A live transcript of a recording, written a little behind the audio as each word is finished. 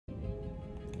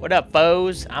What up,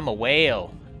 foes? I'm a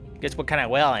whale. Guess what kind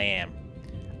of whale I am?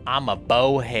 I'm a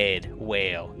bowhead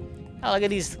whale. Oh, look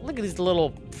at these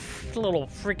little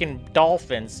freaking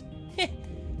dolphins.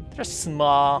 They're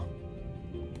small.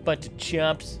 Bunch of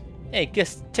chumps. Hey,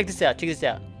 check this out. Check this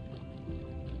out.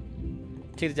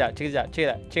 Check this out. Check this out. Check it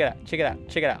out. Check it out. Check it out.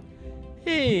 Check it out.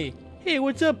 Hey,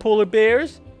 what's up, polar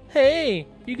bears? Hey,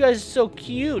 you guys are so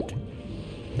cute.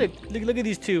 Look at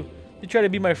these two. They try to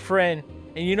be my friend.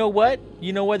 And you know what?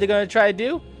 You know what they're gonna try to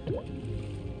do?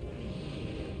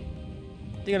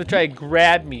 They're gonna try to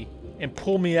grab me and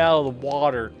pull me out of the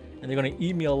water, and they're gonna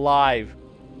eat me alive.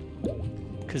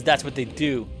 Cause that's what they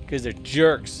do. Cause they're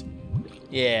jerks.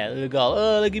 Yeah, look all.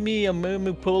 Oh, look at me. I'm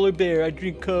a polar bear. I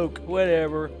drink Coke.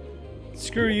 Whatever.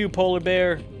 Screw you, polar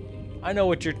bear. I know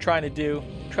what you're trying to do.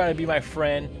 You're trying to be my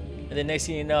friend, and then next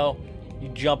thing you know, you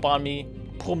jump on me,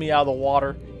 pull me out of the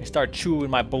water, and start chewing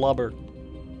my blubber.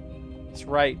 That's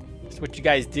right. That's what you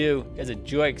guys do. You guys are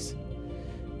jerks.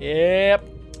 Yep.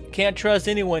 Can't trust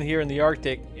anyone here in the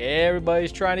Arctic.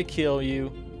 Everybody's trying to kill you.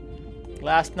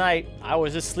 Last night, I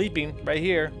was just sleeping right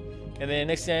here, and then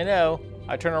next thing I know,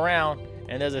 I turn around,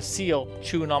 and there's a seal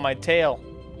chewing on my tail.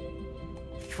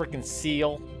 Freaking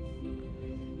seal.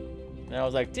 And I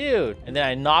was like, dude. And then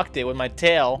I knocked it with my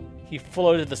tail. He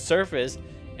floated to the surface,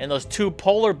 and those two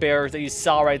polar bears that you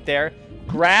saw right there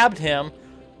grabbed him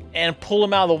and pulled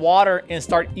him out of the water and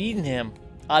start eating him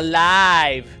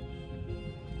alive.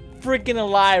 Freaking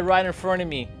alive right in front of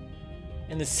me.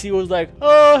 And the seal was like,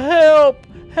 oh, help!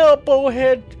 Help,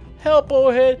 Bowhead! Help,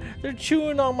 Bowhead! They're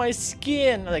chewing on my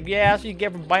skin. I'm like, yeah, that's what you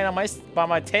get for biting on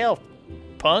my tail,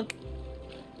 punk.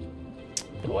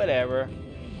 Whatever.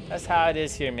 That's how it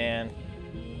is here, man.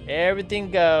 Everything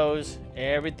goes.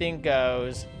 Everything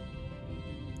goes.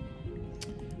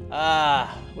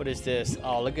 What is this?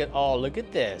 Oh, look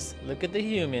at this. Look at the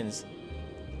humans.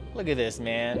 Look at this,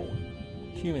 man.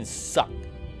 Humans suck.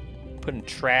 Putting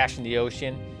trash in the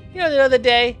ocean. You know, the other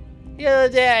day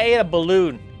I ate a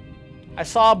balloon. I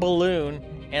saw a balloon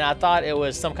and I thought it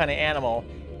was some kind of animal,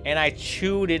 and I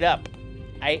chewed it up.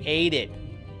 I ate it.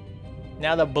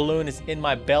 Now the balloon is in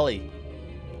my belly.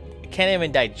 I can't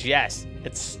even digest.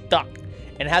 It's stuck,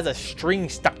 and it has a string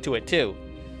stuck to it too.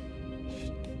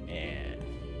 Man.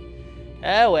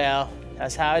 Oh well,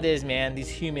 that's how it is, man. These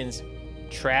humans,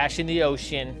 trash in the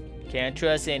ocean. Can't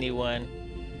trust anyone.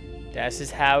 That's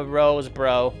just how it rolls,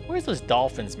 bro. Where's those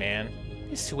dolphins, man?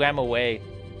 They swam away.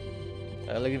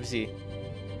 Look at me see.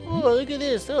 Oh, look at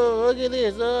this. Oh, look at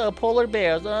this. Oh, polar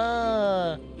bears.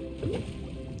 Oh.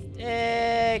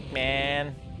 Heck,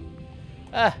 man.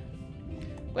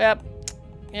 Well,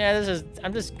 yeah,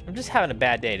 I'm just having a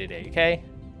bad day today, okay?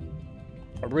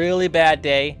 A really bad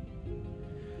day.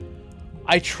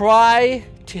 I try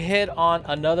to hit on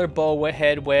another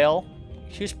bowhead whale.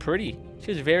 She was pretty.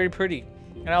 She was very pretty.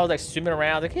 And I was like swimming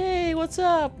around, like, hey, what's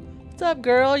up? What's up,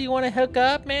 girl? You want to hook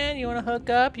up, man? You want to hook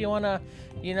up? You want to,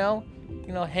 you know,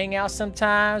 hang out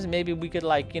sometimes? Maybe we could,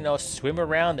 like, swim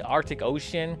around the Arctic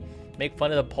Ocean, make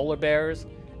fun of the polar bears.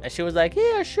 And she was like,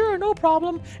 yeah, sure, no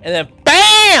problem. And then,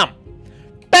 bam!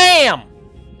 Bam!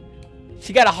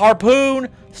 She got a harpoon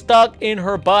stuck in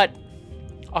her butt.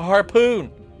 A harpoon.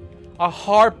 A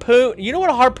harpoon. You know what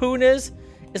a harpoon is?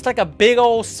 It's like a big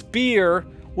old spear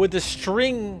with a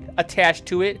string attached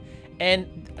to it,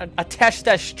 and attached to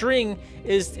that string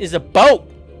is a boat.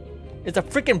 It's a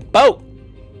freaking boat.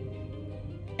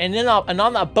 And then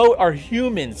on that boat are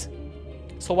humans.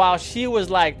 So while she was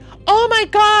like, oh my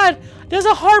god, there's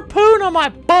a harpoon on my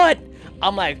butt,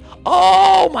 I'm like,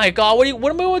 oh my god, what am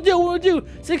I gonna do? What do I do?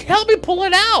 She's like, help me pull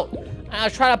it out. And I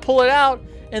was trying to pull it out,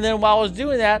 and then while I was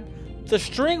doing that, the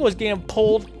string was getting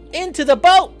pulled into the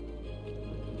boat.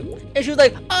 And she was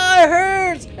like, oh, it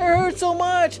hurts so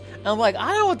much. And I'm like, I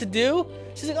don't know what to do.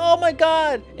 She's like, oh my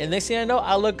god. And next thing I know,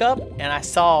 I look up and I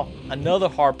saw another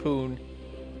harpoon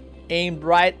aimed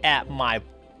right at my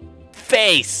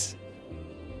face.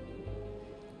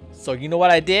 So you know what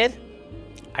I did?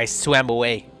 I swam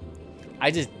away.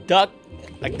 I just ducked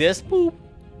like this, boop,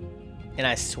 and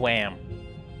I swam.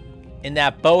 And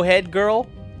that bowhead girl,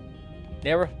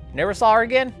 never saw her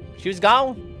again. She was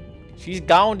gone. She's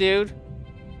gone, dude.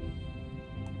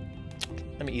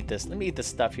 Let me eat this. Let me eat this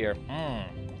stuff here.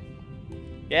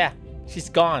 Yeah, she's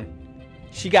gone.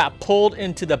 She got pulled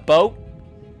into the boat.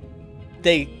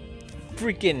 They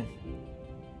freaking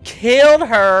killed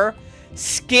her,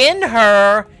 skinned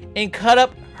her, and cut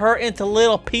up her into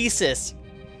little pieces.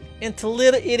 Into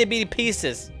little itty bitty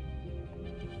pieces.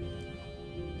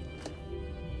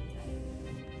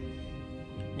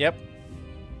 Yep.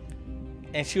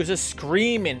 And she was just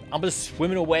screaming. I'm just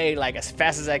swimming away like as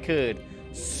fast as I could.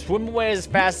 swim away as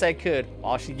fast as I could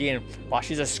while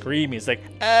she's just screaming. It's like,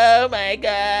 oh my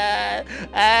god,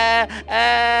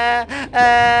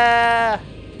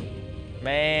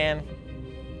 man.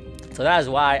 So that is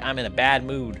why I'm in a bad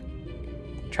mood.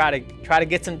 Try to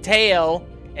get some tail,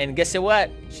 and guess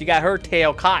what? She got her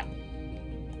tail caught.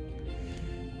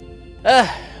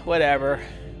 Whatever,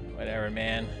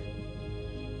 man.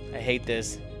 I hate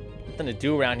this. Nothing to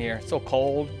do around here. It's so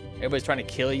cold. Everybody's trying to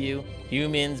kill you.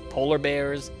 Humans, polar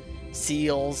bears,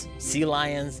 seals, sea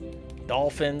lions,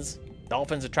 dolphins.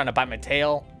 Dolphins are trying to bite my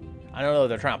tail. I don't know if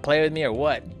they're trying to play with me or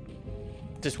what.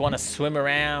 Just want to swim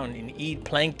around and eat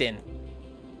plankton.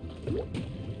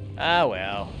 Oh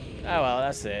well,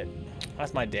 that's it.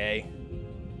 That's my day.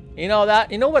 You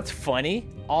know what's funny?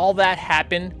 All that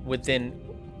happened within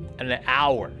an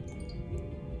hour.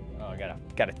 Oh,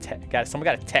 someone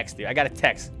got a text, dude. I got a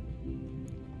text.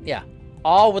 Yeah,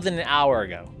 all within an hour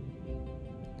ago.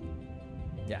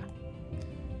 Yeah.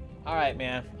 All right,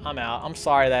 man. I'm out. I'm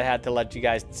sorry that I had to let you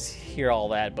guys hear all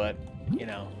that, but you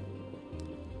know.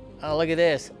 Oh, look at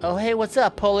this. Oh, hey, what's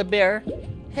up, polar bear?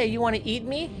 Hey, you want to eat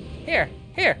me? Here,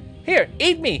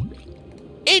 eat me!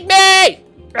 Eat me!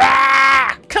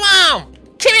 Ah! Come on!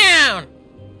 Come on!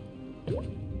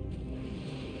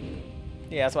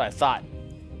 Yeah, that's what I thought.